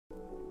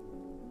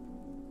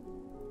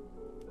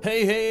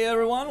Hey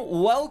everyone,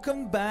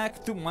 welcome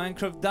back to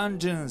Minecraft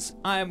Dungeons.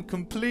 I am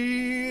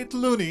Complete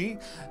Looney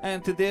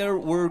and today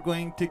we're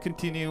going to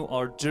continue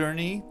our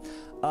journey.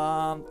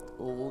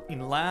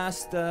 In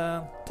last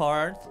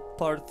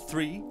part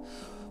 3,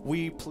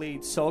 we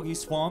played Soggy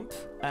Swamp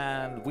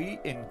and we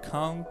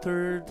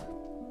encountered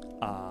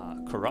a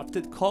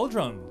corrupted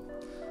cauldron.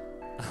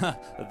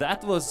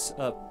 That was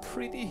a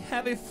pretty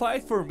heavy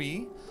fight for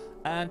me.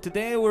 And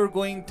today we're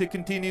going to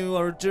continue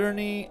our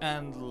journey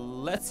and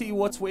let's see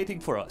what's waiting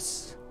for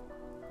us.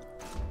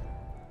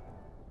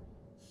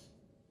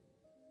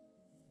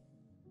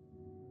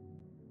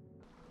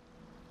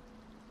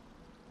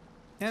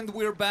 And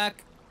we're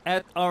back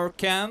at our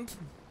camp.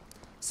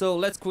 So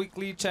let's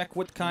quickly check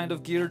what kind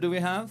of gear do we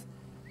have.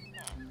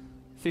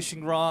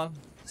 Fishing rod,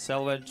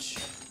 salvage.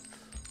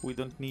 We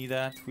don't need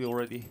that. We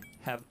already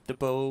have the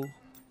bow.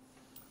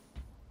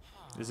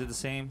 Is it the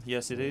same?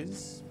 Yes, it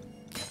is.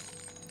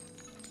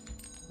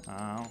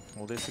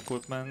 All this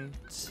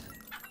equipment.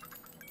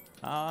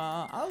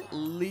 I'll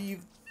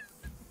leave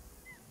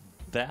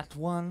that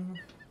one.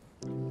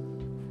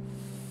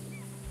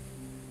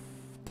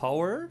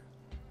 Power.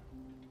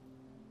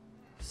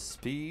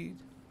 Speed.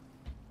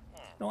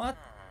 You know what?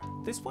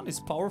 This one is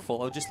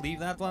powerful. I'll just leave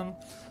that one.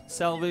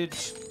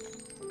 Salvage.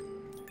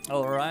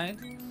 Alright.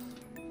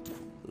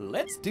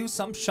 Let's do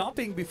some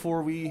shopping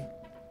before we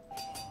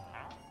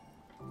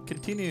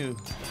continue.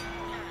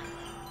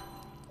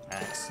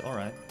 Axe.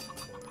 Alright.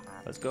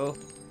 Let's go.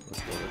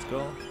 Let's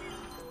go.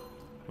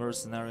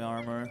 Mercenary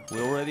armor.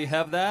 We already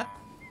have that.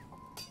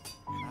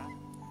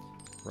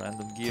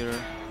 Random gear.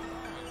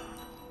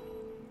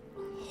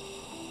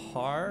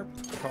 Harp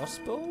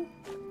crossbow?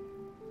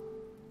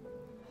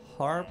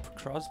 Harp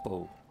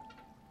crossbow.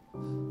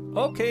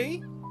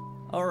 Okay.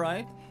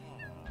 Alright.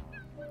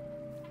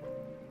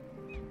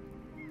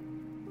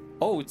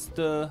 Oh, it's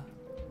the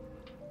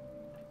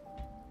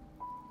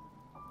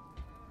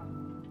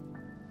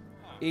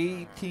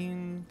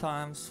 18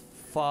 times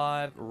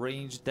 5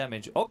 range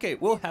damage. Okay,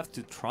 we'll have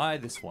to try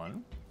this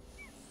one.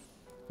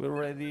 We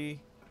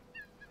already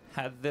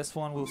had this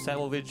one. We'll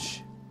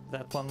salvage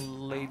that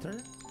one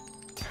later.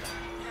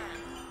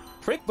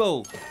 Trick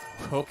bow.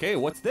 Okay,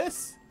 what's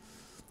this?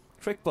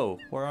 Trick bow.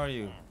 Where are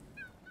you?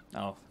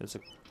 Oh, it's a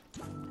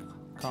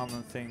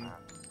common thing.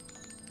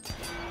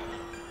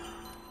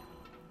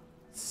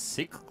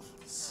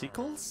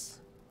 Sickles?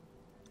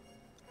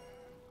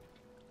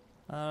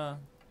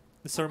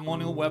 The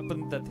ceremonial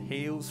weapon that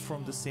hails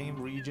from the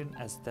same region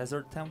as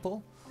Desert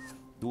Temple.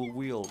 Dual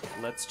wield.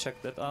 Let's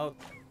check that out.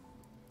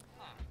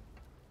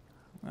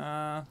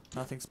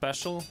 Nothing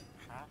special.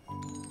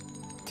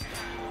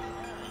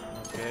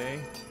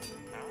 Okay.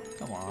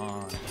 Come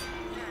on.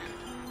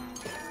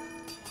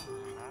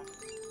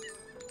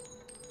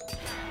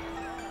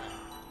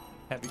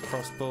 Heavy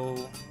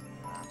crossbow.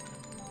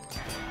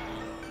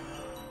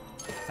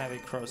 Heavy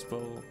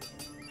crossbow.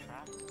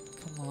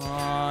 Come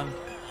on.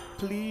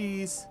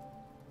 Please.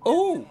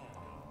 Oh!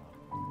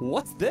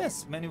 What's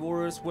this? Many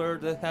warriors wear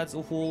the heads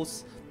of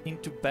wolves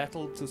into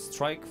battle to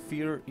strike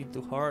fear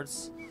into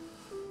hearts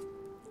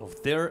of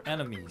their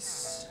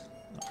enemies.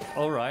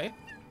 Alright,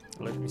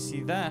 let me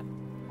see that.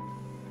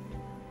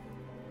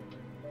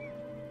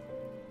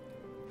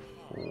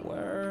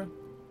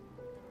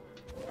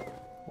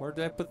 Where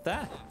did I put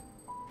that?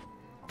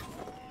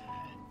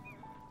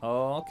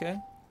 Oh, okay.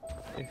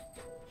 Can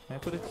I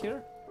put it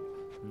here?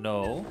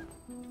 No.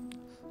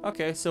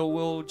 Okay, so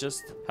we'll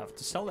just have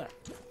to sell that.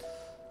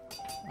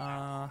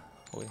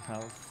 We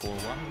have for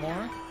one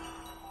more.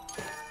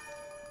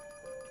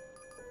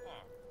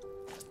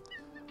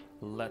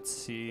 Let's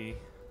see.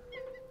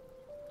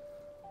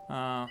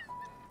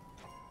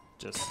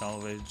 Just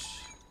salvage.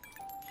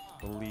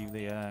 We'll leave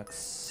the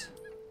axe.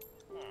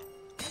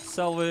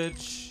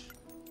 Salvage.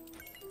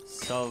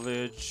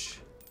 Salvage.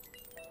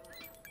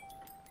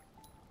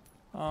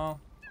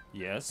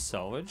 Yes,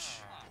 salvage.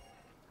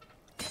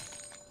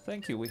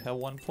 Thank you, we have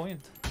 1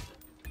 point.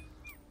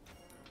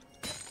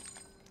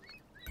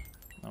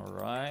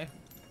 Alright.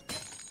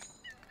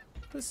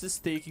 This is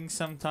taking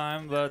some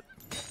time, but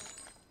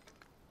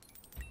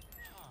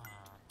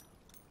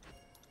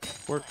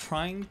we're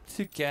trying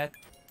to get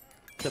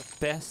the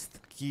best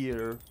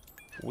gear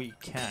we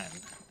can.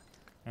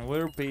 And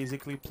we're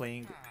basically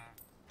playing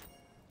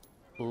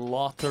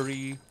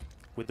lottery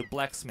with the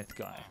blacksmith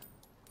guy.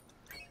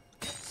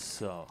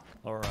 So,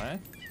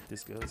 alright.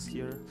 This goes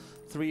here.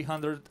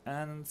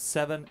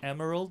 307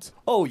 emeralds.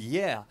 Oh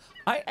yeah,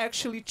 I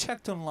actually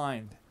checked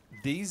online.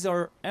 These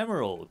are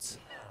emeralds.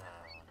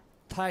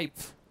 Type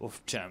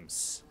of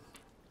gems.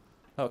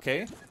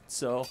 Okay,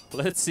 so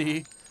let's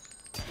see.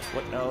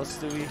 What else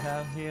do we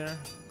have here?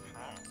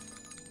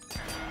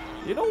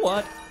 You know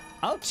what?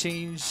 I'll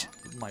change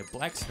my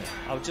blacksmith.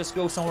 I'll just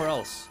go somewhere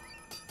else.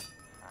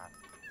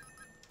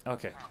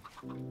 Okay.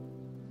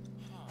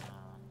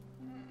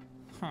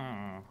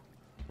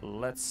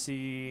 Let's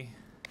see.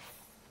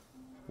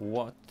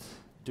 What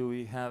do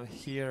we have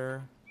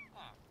here?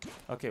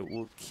 Okay,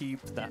 we'll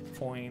keep that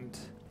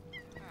point.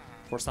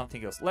 for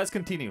something else. Let's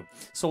continue.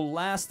 So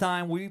last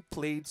time we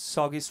played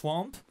Soggy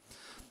Swamp,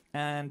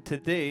 and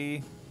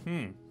today,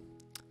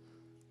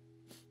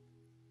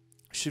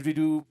 should we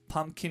do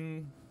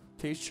Pumpkin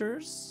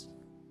Pastures?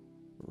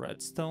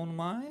 Redstone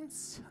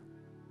Mines?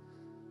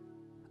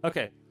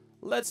 Okay,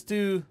 let's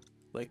do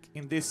like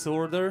in this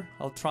order.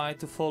 I'll try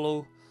to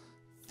follow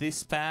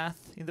this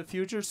path in the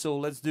future. So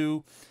let's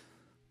do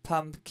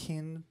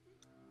Pumpkin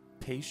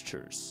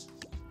Pastures.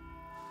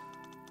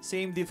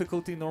 Same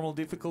difficulty, normal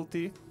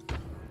difficulty.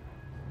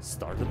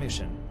 Start the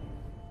mission.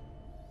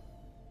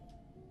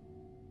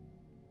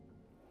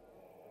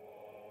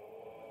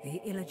 The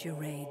Illager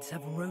raids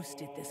have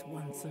roasted this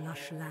once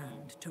lush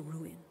land to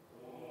ruin.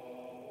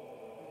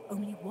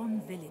 Only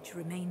one village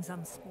remains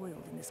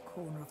unspoiled in this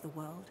corner of the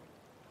world.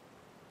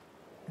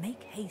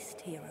 Make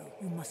haste, hero.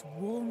 You must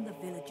warn the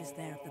villagers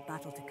there of the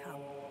battle to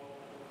come.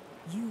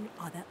 You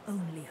are their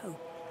only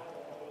hope.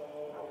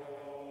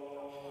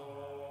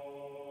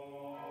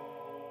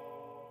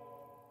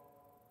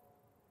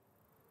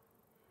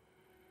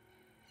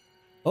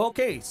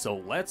 Okay, so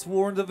let's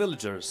warn the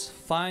villagers.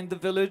 Find the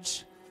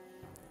village.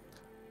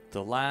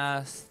 The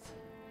last...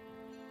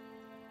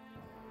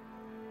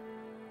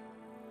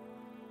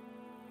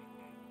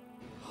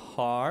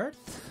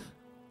 Hearth?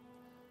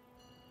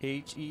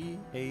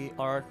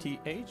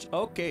 H-E-A-R-T-H?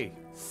 Okay.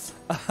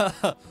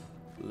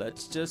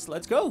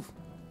 Let's go.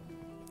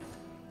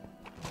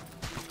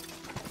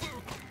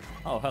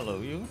 Oh, hello,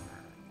 you.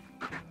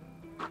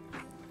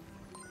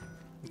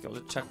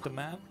 Gotta check the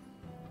map.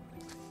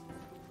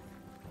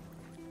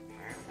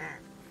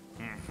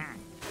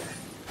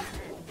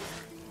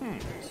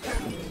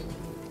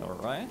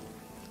 Alright.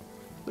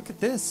 Look at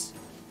this.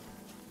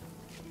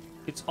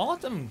 It's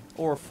autumn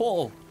or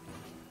fall,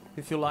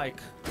 if you like.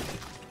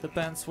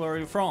 Depends where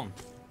you're from.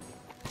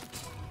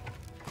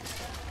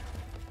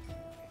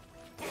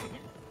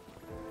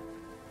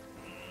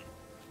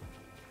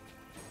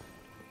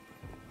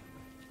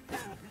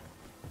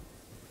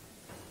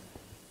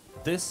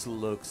 This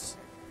looks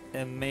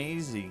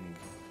amazing.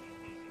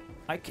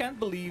 I can't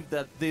believe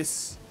that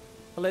this,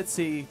 let's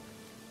say,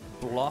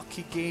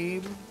 blocky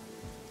game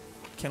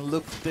can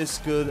look this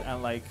good,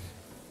 and like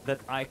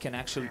that I can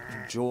actually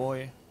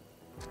enjoy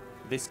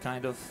this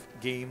kind of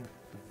game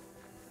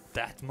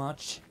that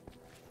much.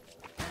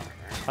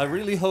 I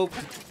really hope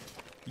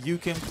you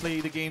can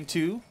play the game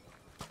too.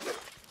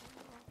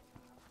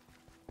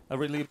 I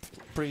really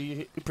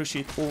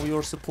appreciate all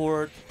your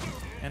support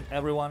and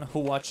everyone who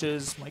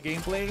watches my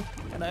gameplay,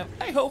 and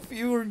I hope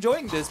you're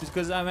enjoying this,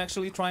 because I'm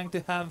actually trying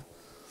to have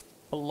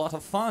a lot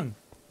of fun.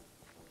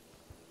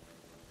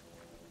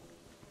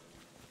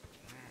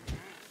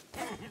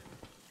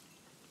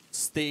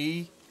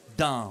 Stay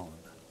down.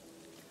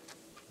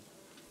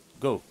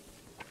 Go.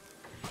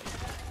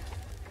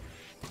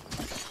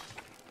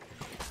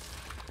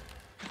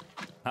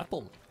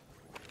 Apple.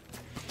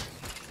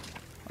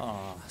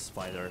 Ah,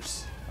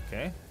 spiders.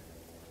 Okay.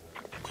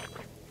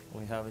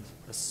 We have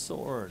a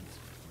sword.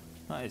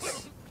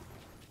 Nice.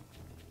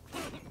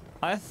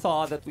 I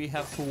thought that we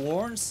have to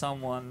warn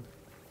someone,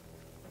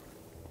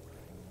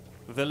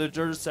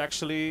 villagers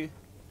actually,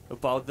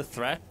 about the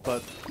threat,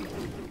 but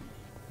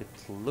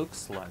it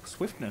looks like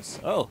swiftness.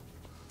 Oh,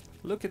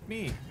 look at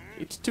me.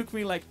 It took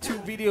me like 2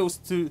 videos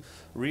to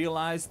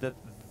realize that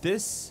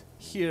this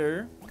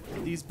here,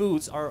 these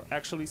boots are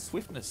actually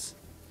swiftness.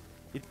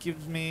 It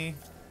gives me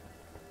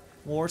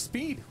more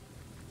speed.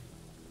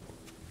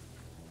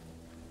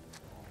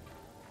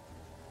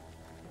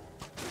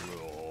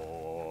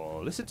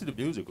 Oh, listen to the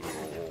music.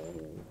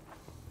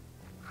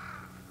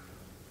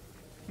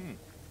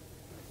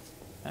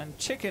 And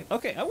chicken.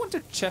 Okay, I want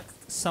to check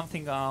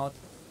something out.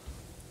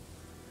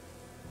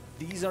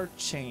 These are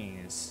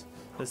chains.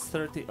 There's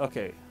 30.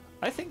 Okay,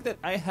 I think that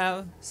I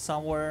have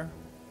somewhere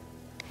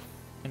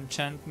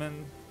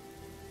enchantment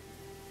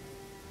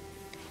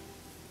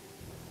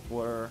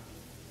where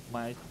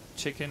my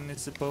chicken is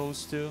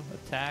supposed to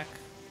attack.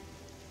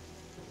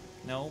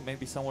 No,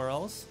 maybe somewhere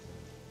else.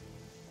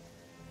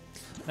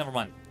 Never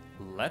mind.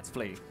 Let's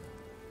play.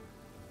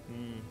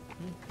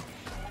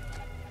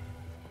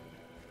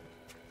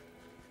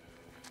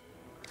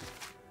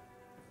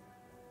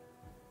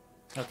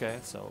 Okay,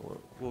 so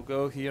we'll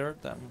go here,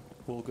 then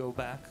we'll go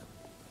back.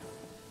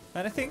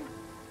 Anything?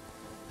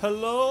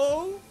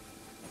 Hello?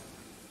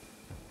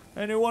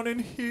 Anyone in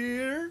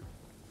here?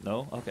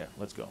 No? Okay,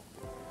 let's go.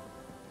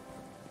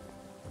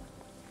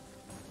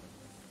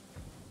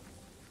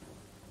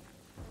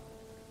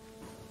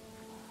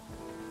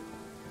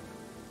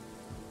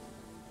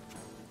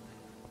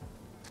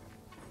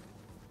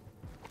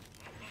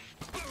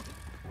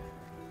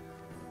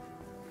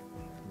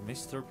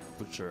 Mr.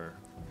 Butcher.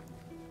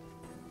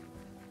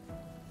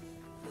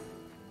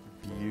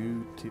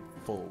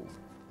 Beautiful.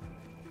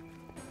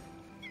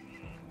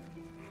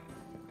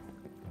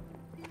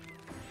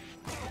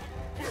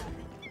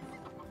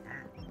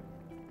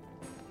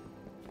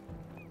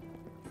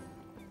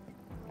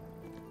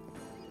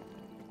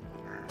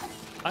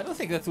 I don't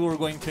think that we're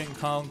going to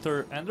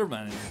encounter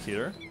Enderman in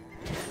here.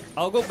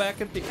 I'll go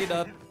back and pick it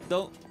up.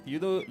 You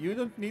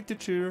don't need to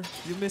cheer.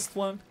 You missed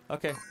one.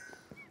 Okay.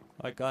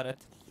 I got it.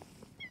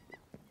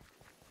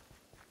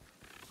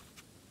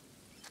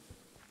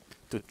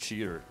 To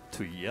cheer,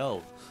 to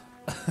yell.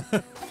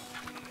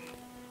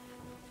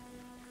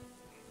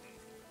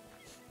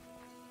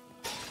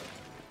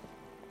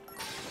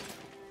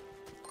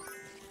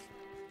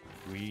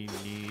 We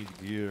need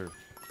gear.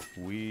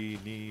 We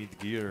need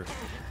gear.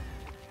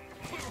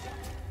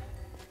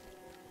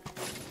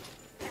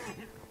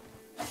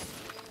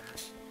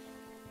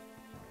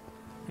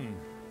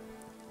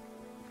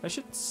 I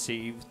should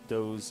save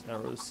those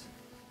arrows.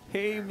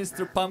 Hey,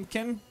 Mr.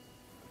 Pumpkin.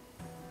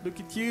 Look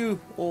at you,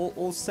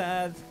 all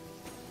sad.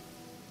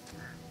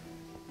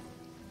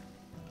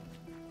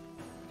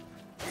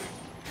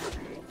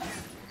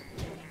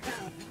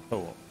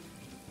 Oh.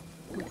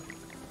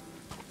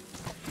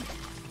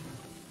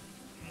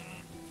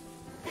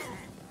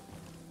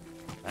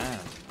 Man,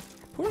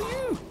 who are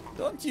you?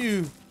 Don't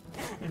you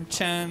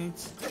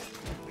enchant?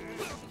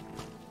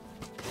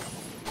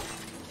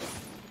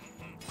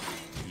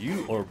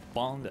 You are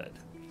bonded.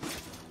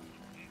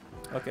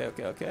 Okay,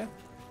 okay, okay.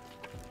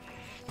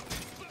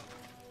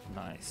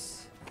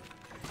 Nice.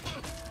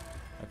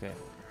 Okay,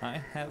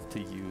 I have to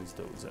use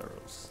those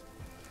arrows.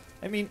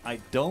 I mean, I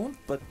don't,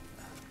 but...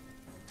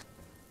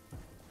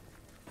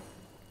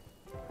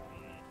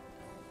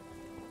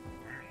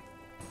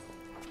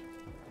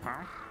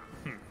 Huh?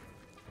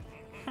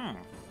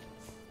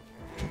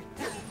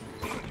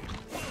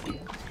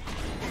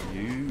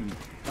 You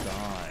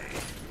die.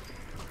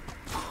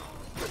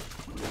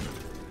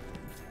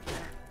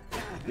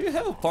 Do you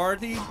have a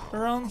party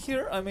around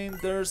here? I mean,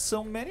 there's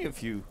so many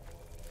of you.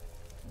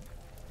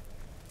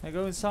 Can I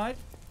go inside?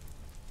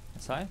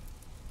 Inside?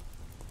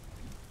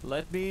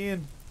 Let me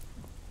in.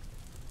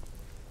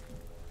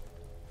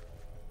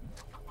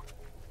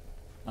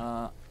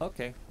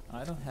 Okay.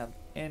 I don't have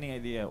any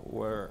idea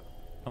where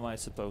am I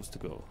supposed to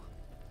go.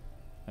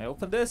 Can I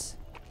open this?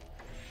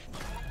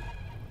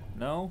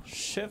 No?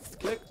 Shift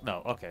click?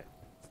 No, okay.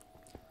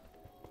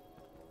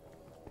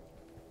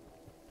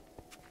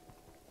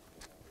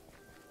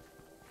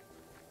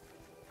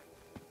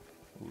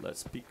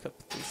 Let's pick up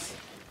this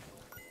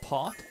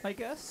pot, I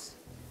guess?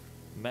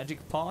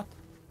 Magic pot?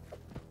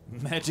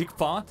 Magic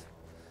pot?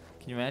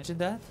 Can you imagine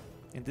that?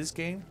 In this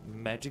game?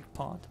 Magic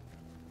pot?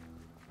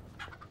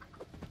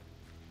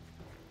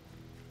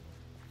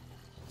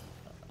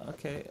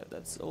 Okay,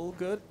 that's all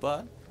good,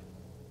 but...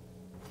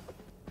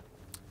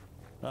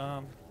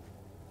 how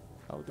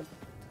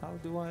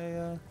do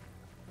I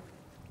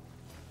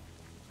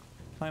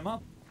climb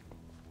up?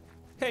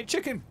 Hey,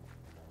 chicken!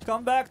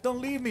 Come back, don't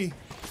leave me!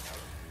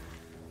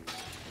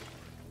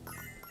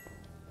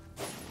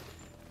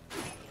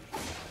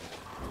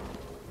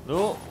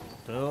 No,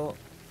 no,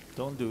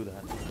 don't do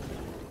that.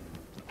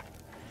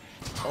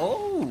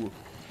 Oh!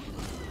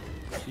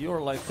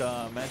 You're like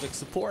a magic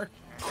support.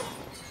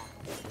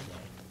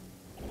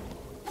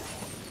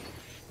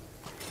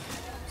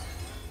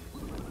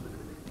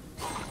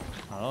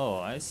 Oh,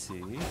 I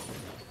see.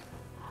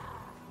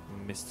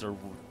 Mr.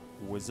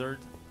 Wizard.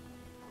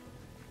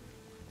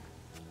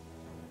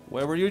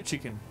 Where were you,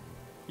 chicken?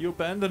 You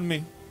abandoned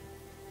me.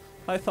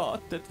 I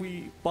thought that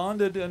we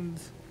bonded and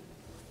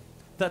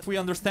that we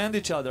understand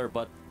each other,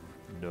 but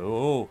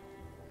no.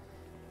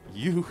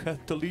 You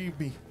had to leave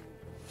me.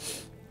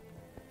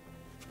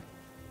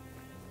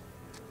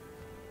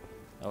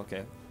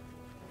 Okay.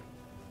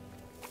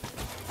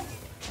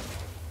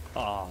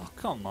 Oh,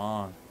 come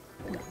on.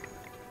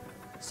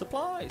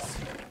 Supplies.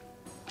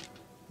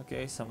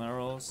 Okay, some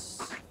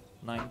arrows.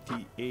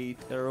 98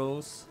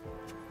 arrows.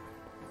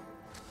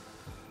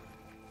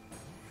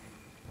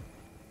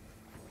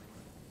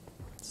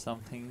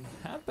 Something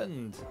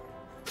happened.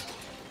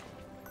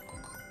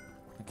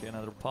 Okay,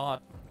 another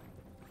pot.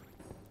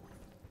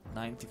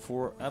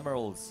 94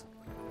 emeralds.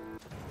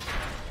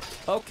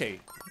 Okay.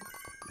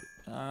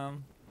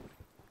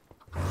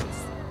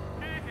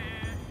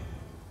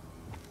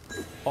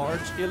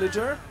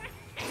 Arch-Illager.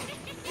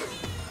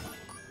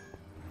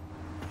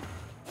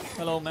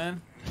 Hello,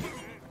 man.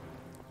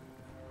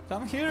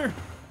 Come here.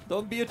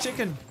 Don't be a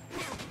chicken.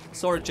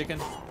 Sorry, chicken.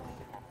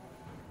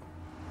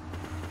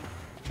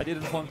 I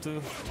didn't want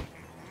to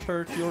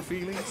hurt your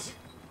feelings.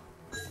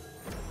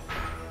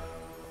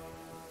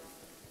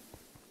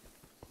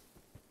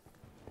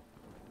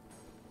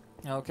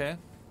 Okay.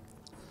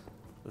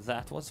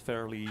 That was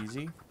fairly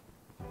easy.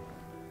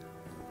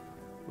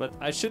 But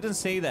I shouldn't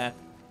say that.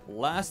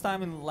 Last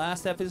time in the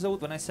last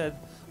episode when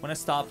I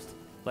stopped,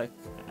 like,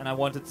 and I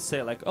wanted to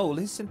say like, oh,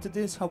 listen to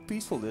this, how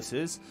peaceful this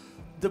is,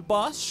 the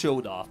boss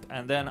showed up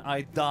and then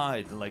I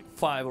died like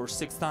 5 or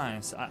 6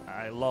 times.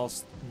 I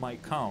lost my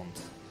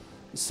count.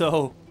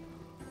 So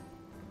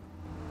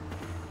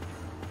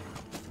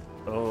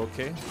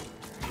okay.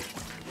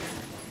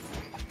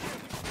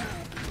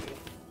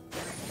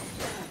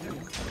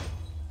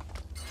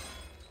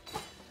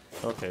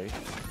 Okay.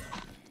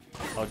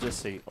 I'll just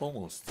say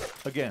almost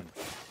again.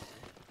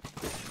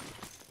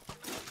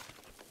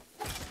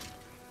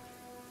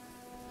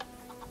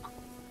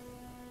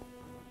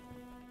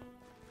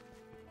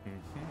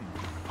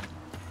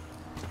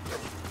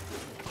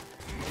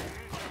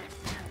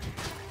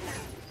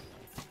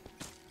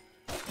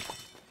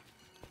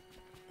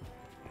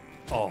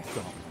 Oh,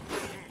 come on.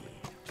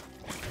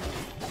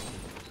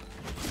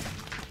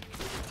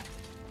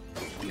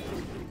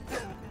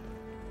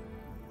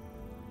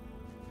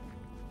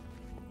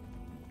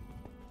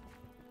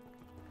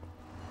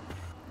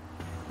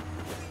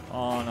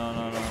 Oh, no,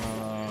 no, no,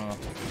 no, no.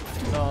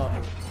 No.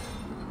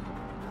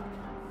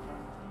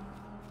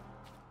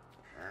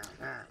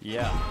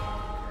 Yeah.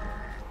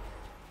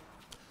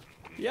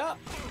 Yeah,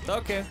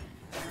 okay.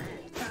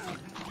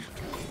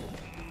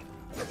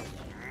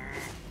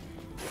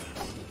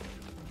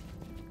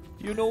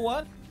 You know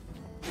what?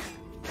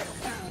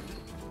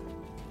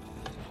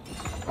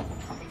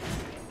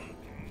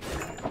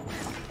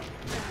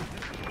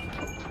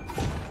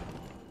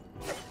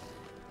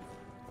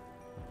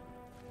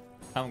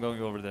 I'm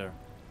going over there.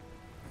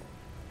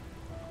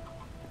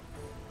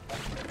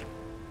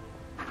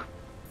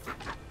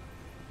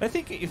 I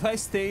think if I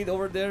stayed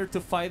over there to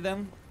fight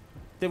them,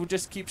 they would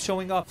just keep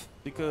showing up,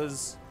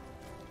 because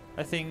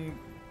I think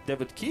they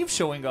would keep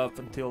showing up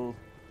until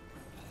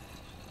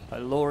I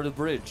lower the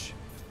bridge.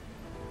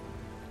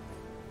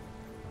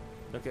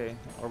 Okay,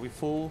 are we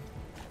full?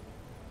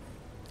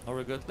 Are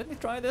we good? Let me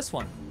try this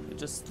one.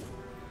 Just...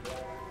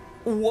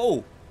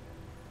 Whoa!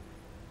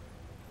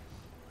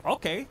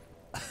 Okay.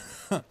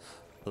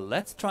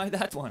 Let's try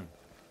that one.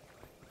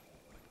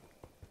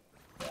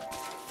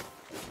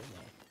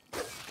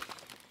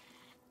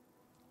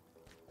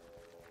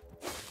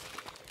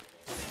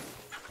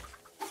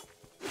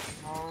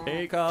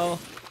 Hey, cow.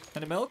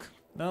 Any milk?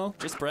 No?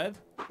 Just bread?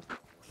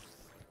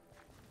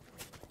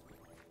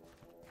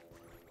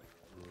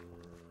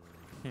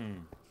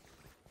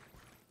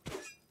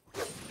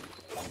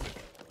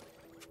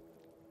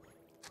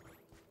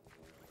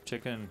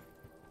 Chicken.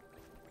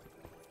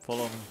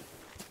 Follow me.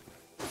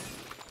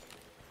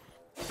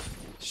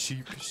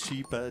 Sheep,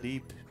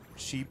 sheep-a-deep.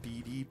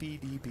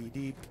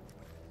 Sheepy-deepy-deepy-deep.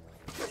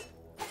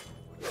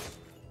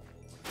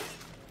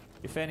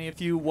 If any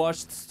of you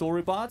watched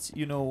Storybots,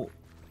 you know,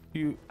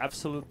 you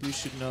absolutely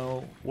should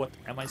know what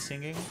am I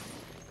singing.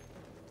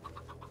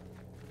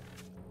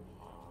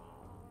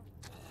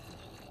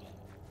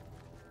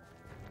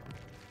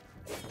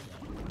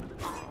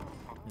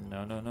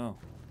 No, no, no.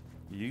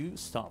 You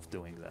stop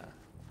doing that.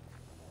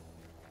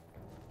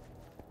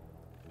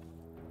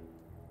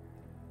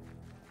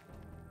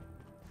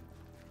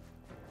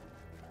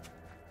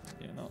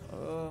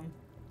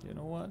 You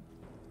know what?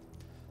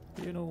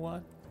 You know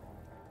what?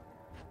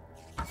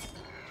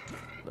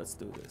 Let's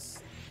do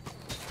this.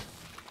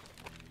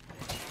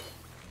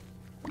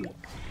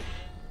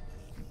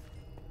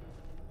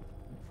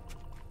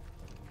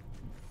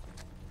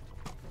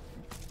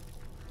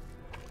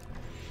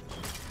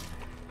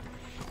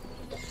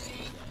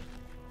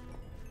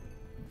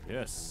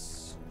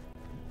 Yes.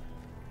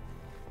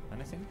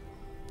 Anything?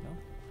 No?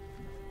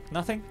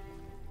 Nothing?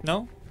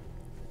 No?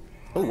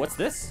 Oh, what's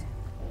this?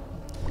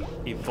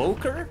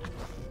 Evoker?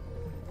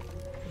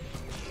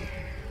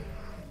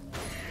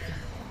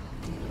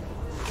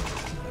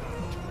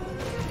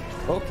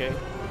 Okay.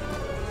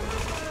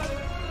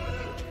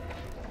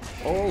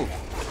 Oh.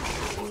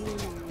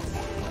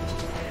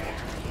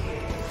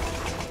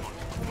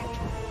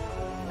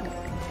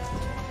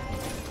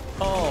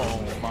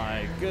 Oh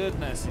my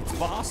goodness, it's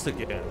boss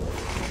again.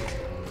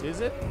 Is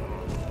it?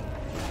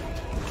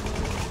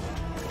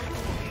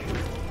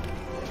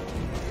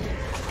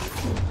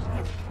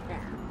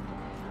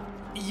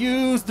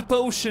 Use the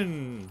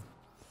potion.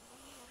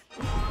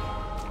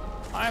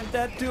 I'm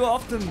dead too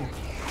often.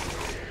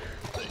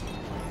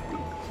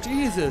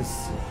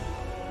 Jesus.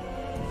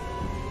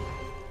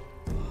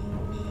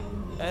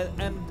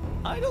 And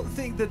I don't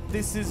think that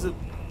this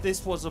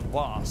was a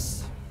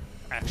boss,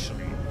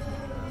 actually.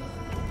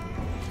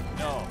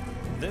 No,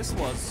 this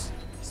was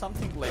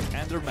something like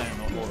Enderman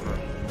or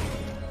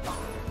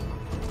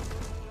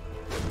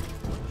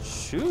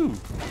shoot.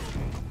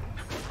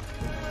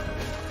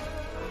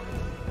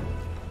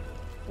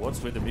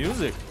 What's with the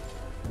music?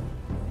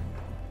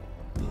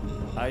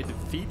 I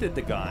defeated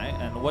the guy,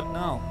 and what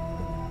now?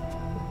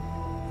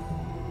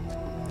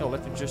 Oh,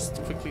 let me just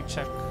quickly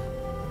check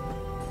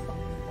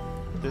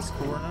this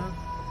corner.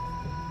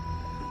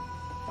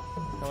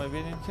 Have I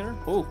been in here?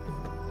 Oh!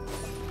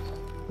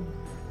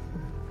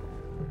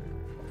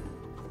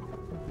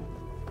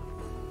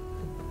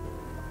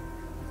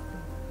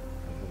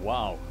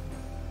 Wow.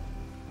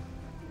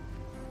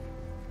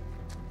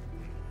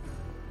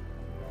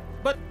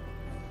 But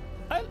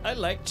I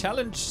like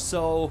challenge,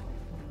 so...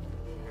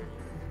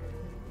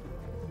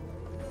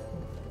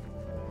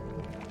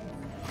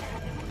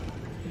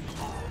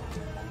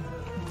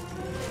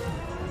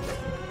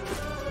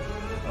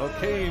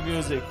 Okay,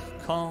 music,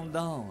 calm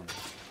down.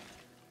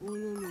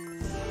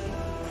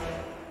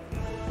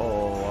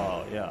 Oh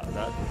wow, yeah,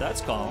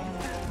 that's calm.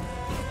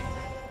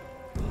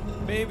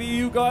 Maybe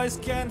you guys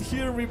can't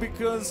hear me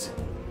because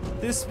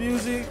this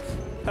music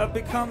have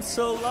become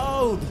so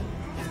loud.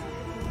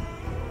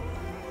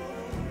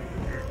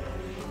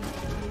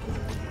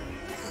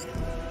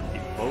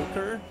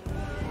 Evoker?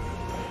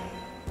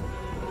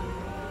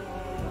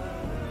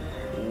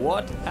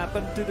 What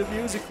happened to the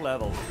music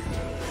level?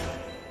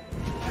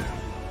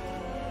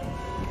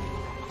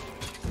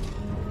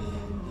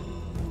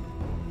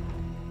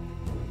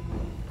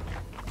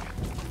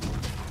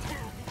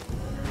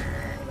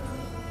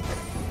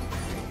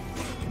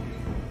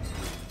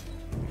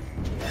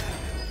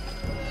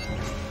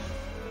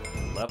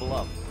 Level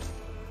up.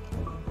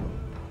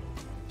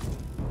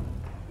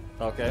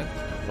 Okay.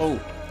 Oh,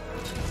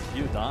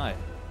 you die.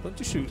 Don't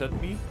you shoot at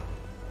me.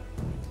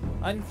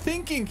 I'm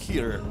thinking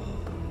here.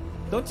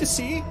 Don't you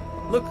see?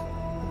 Look,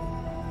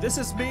 this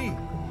is me,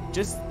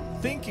 just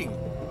thinking.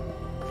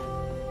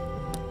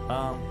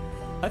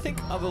 I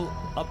think I will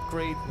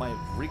upgrade my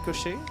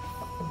ricochet.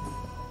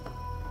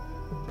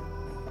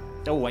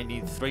 Oh, I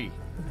need 3.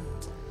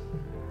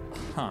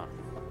 Huh.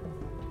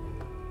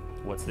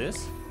 What's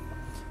this?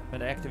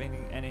 When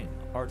activating any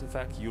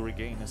artifact, you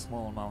regain a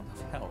small amount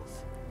of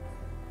health.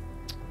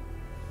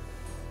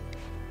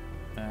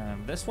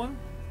 And this one?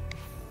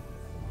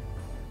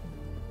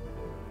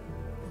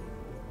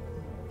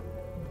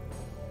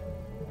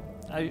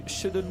 I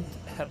shouldn't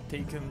have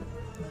taken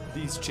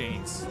these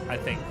chains, I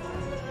think.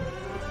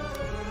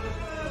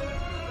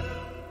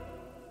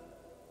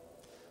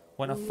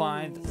 When I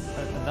find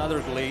another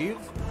glaive,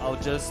 I'll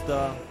just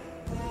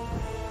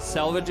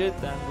salvage it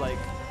and like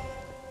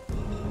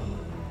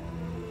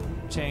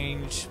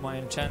change my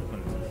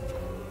enchantment.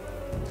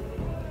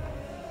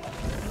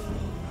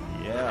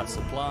 Yeah,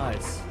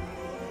 supplies.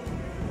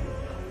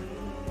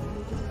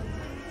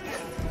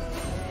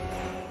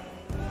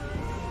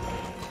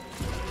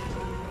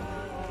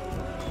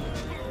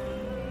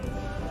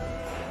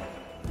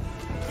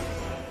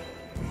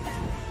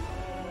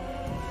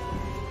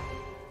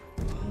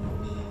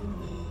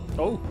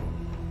 Oh.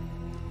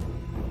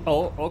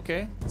 Oh,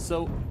 okay.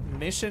 So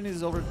mission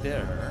is over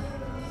there.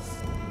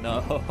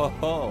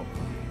 No.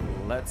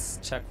 Let's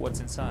check what's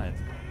inside.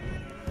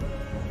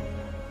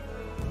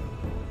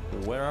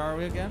 Where are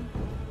we again?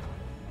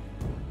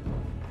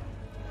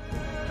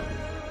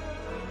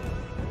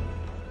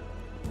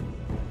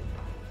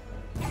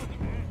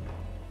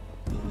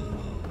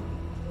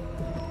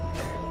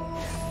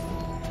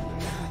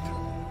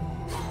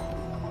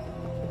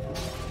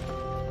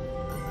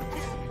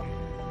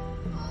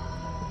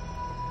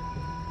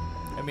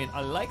 I mean,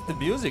 I like the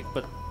music,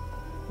 but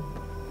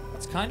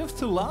it's kind of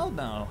too loud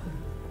now.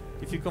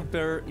 If you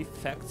compare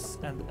effects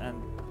and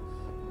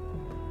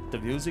the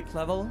music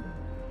level.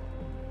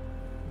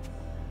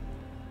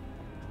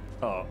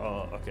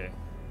 Oh, okay.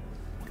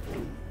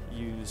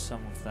 Use some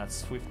of that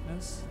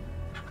swiftness.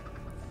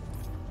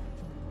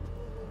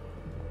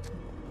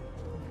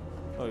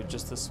 Oh,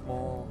 just a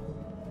small.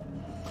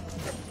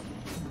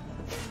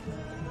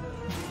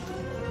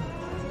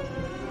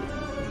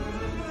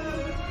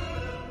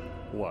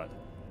 What?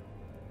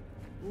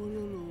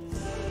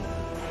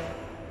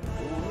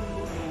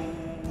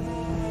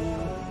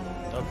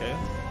 Okay.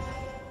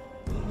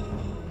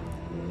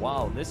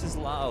 Wow, this is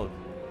loud.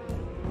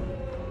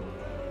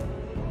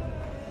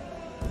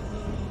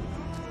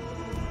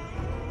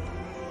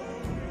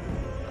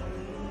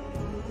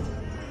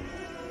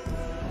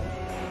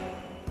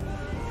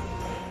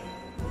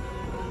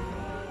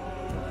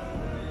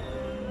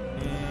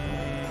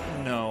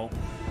 No.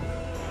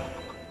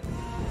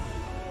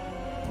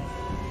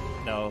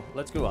 No,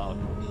 let's go out.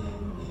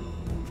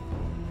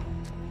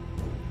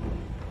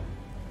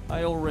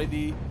 I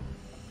already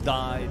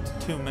died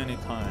too many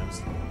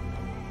times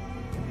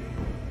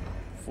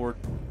for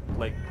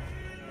like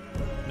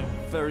a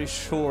very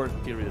short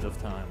period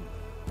of time.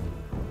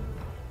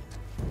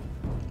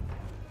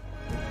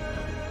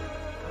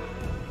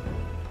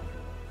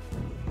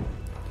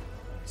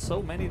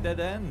 So many dead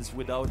ends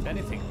without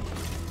anything.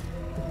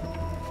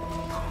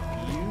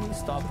 You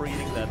stop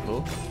reading that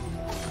book.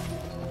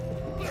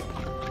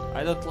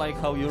 I don't like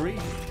how you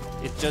read.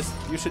 It just,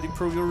 you should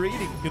improve your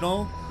reading, you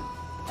know?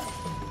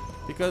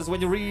 Because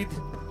when you read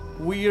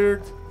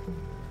weird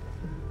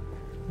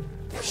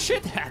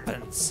shit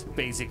happens,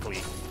 basically.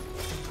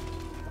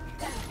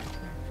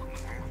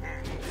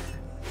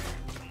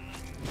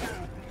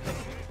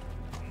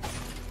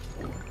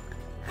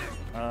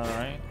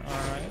 Alright,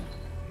 alright.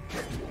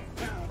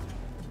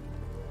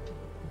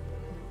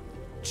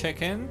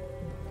 Check in.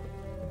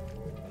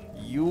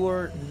 You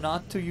are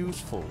not too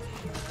useful.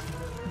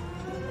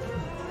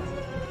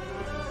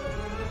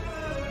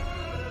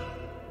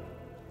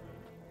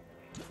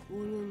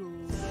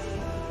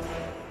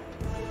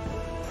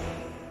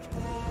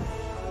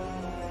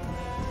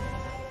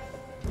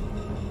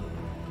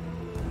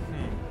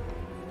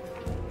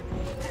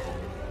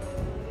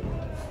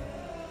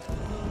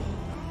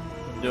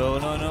 No,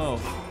 no, no.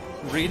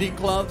 Reading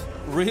club?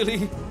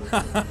 Really?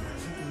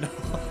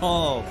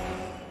 No.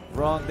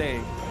 Wrong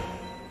day.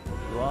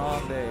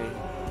 Wrong day.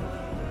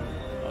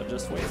 I'll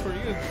just wait for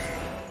you.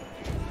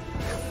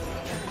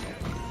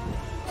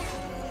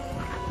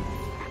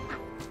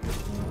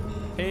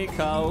 Hey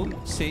cow,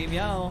 say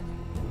meow.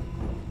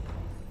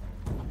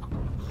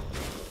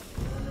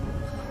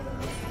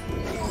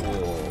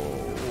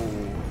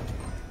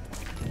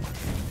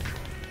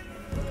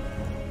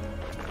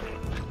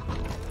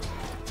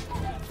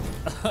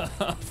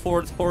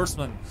 Fourth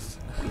horseman.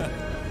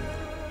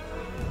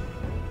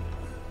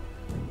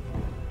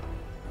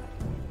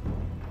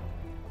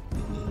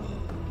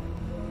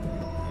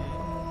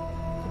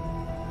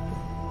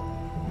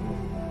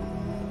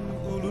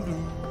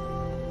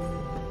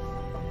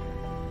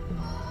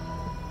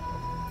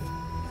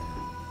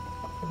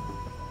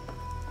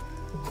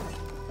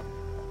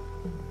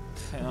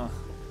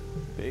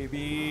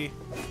 baby.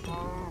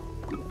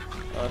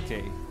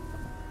 Okay.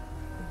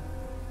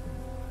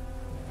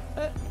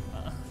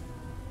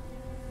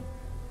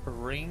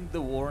 Ring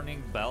the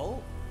warning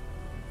bell,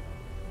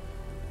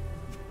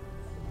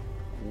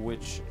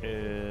 which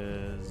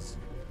is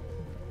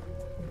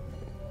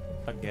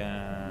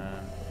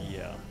again,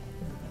 yeah.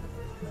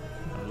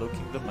 I'm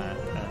looking the map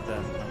and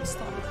then I'm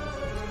stuck.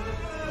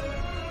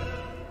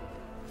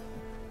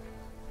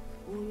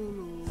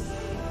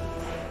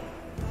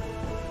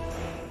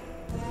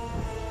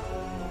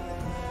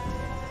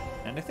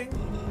 Anything?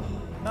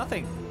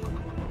 Nothing.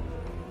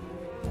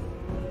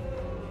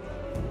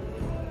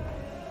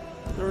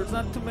 There's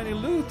not too many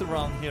loot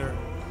around here.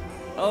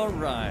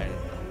 Alright.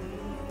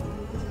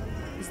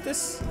 Is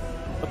this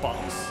the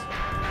boss?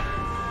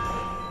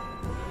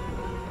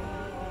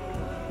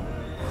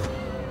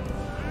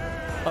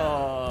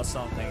 Oh,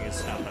 something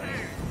is happening.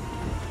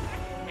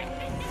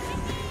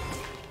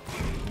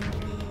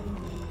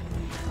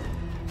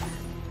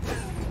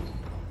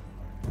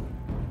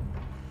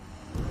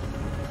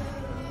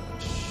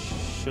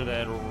 Should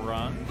I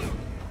run?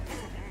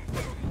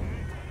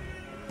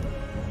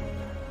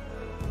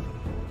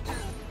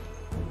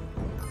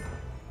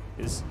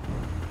 Is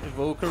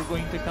Evoker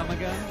going to come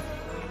again?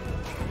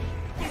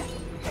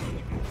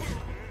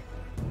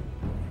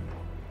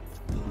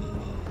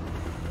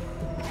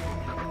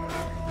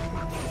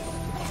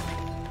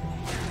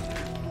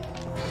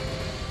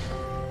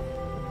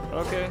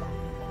 Okay.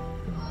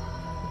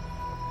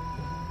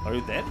 Are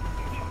you dead?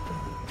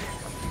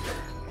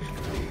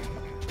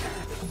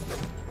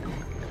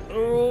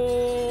 Oh!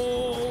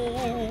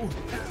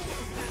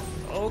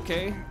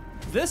 Okay.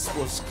 This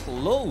was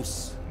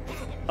close.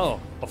 Oh,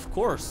 of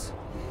course.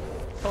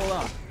 Hold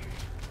on.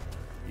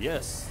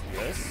 Yes,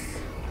 yes.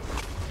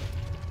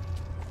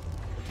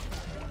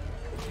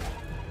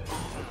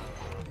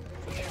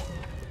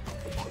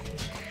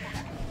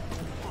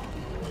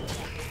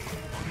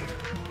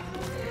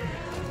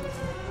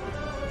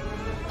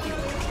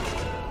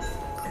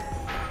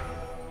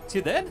 Is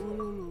he dead?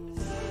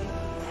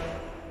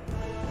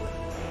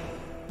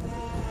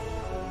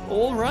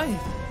 All right.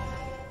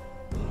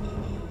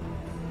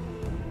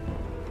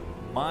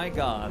 My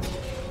God,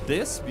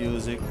 this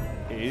music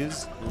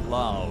is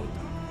loud.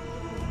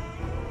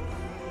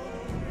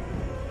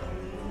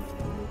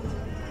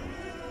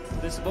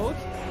 This boat?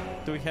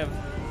 Do we have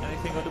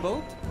anything on the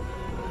boat?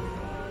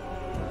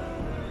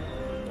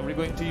 Are we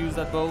going to use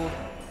that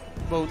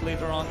boat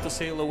later on to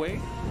sail away?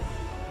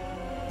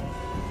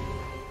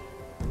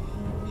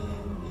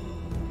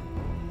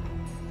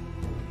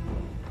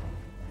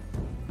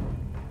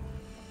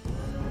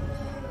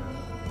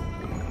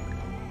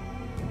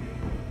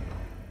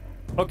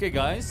 Okay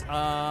guys,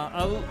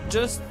 I'll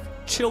just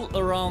chill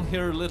around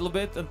here a little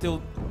bit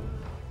until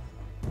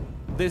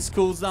this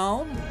cools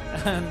down,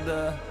 and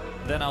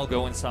then I'll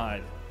go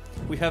inside.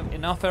 We have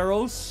enough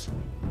arrows.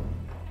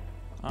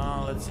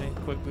 Let's see,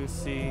 quickly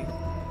see.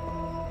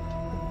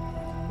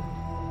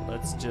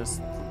 Let's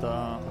just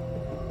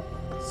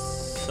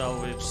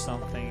salvage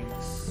some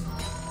things.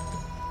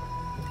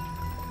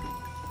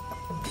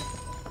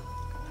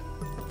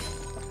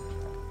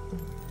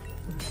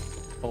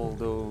 All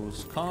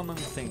those common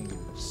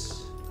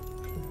things.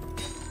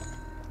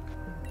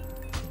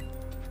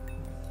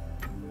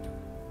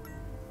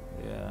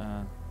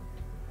 Yeah.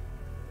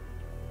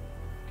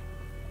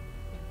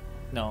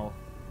 No,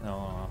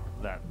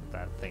 that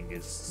thing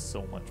is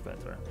so much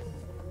better.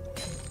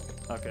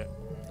 Okay,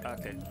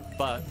 okay.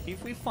 But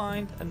if we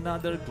find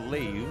another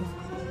glaive,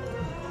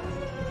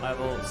 I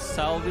will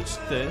salvage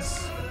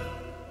this.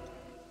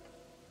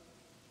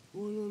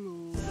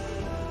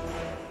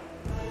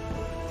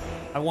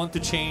 I want to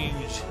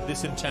change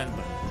this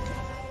enchantment.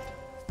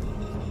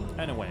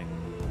 Anyway,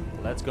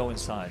 let's go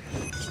inside.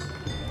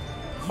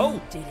 You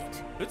did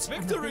it. It's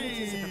And the victory!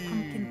 villagers of the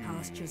pumpkin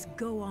pastures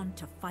go on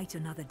to fight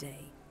another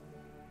day.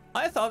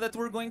 I thought that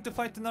we're going to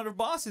fight another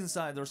boss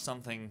inside or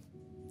something.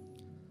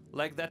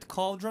 Like that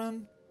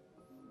cauldron.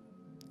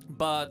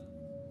 But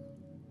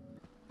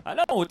I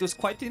don't know, it was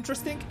quite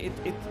interesting.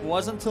 It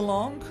wasn't too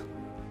long.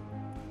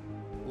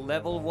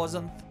 Level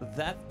wasn't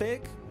that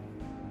big.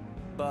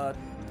 But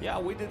yeah,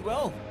 we did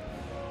well.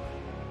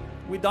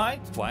 We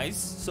died twice,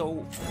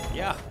 so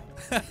yeah.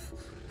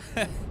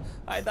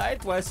 I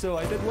died twice, so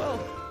I did well.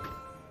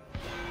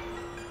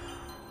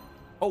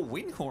 Oh,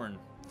 wind horn.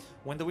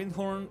 When the wind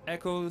horn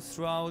echoes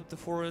throughout the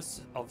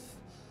forests of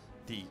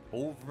the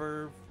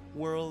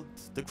overworld,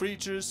 the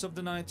creatures of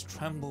the night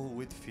tremble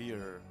with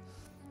fear.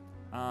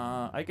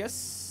 I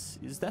guess,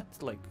 is that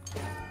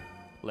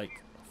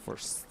like for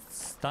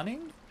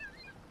stunning?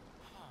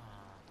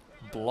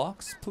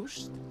 Blocks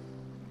pushed?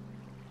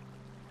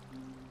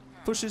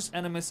 Pushes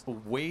enemies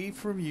away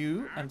from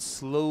you and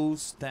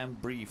slows them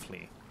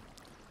briefly.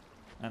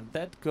 And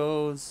that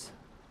goes...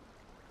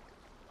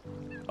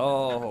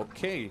 Oh,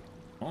 okay.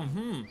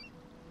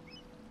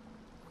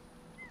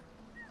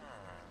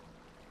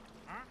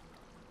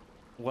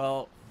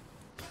 Well,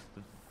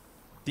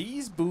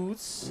 these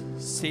boots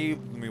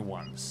saved me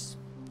once.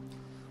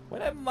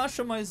 When I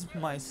mushroom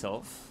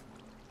myself,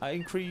 I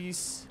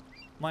increase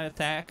my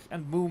attack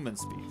and movement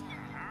speed.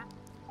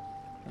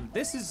 And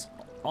this is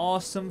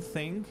awesome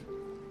thing.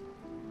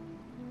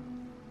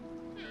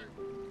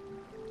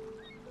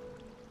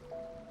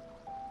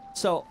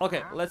 So,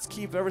 okay, let's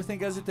keep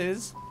everything as it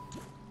is.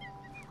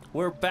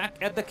 We're back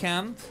at the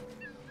camp.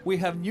 We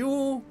have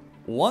new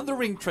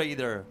wandering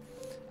trader.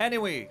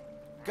 Anyway,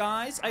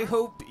 guys, I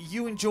hope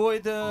you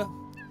enjoyed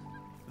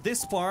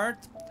this part.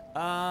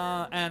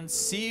 And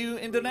see you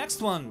in the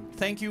next one.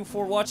 Thank you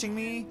for watching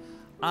me.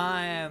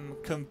 I am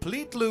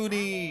Complete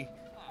Looney.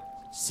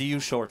 See you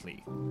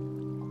shortly.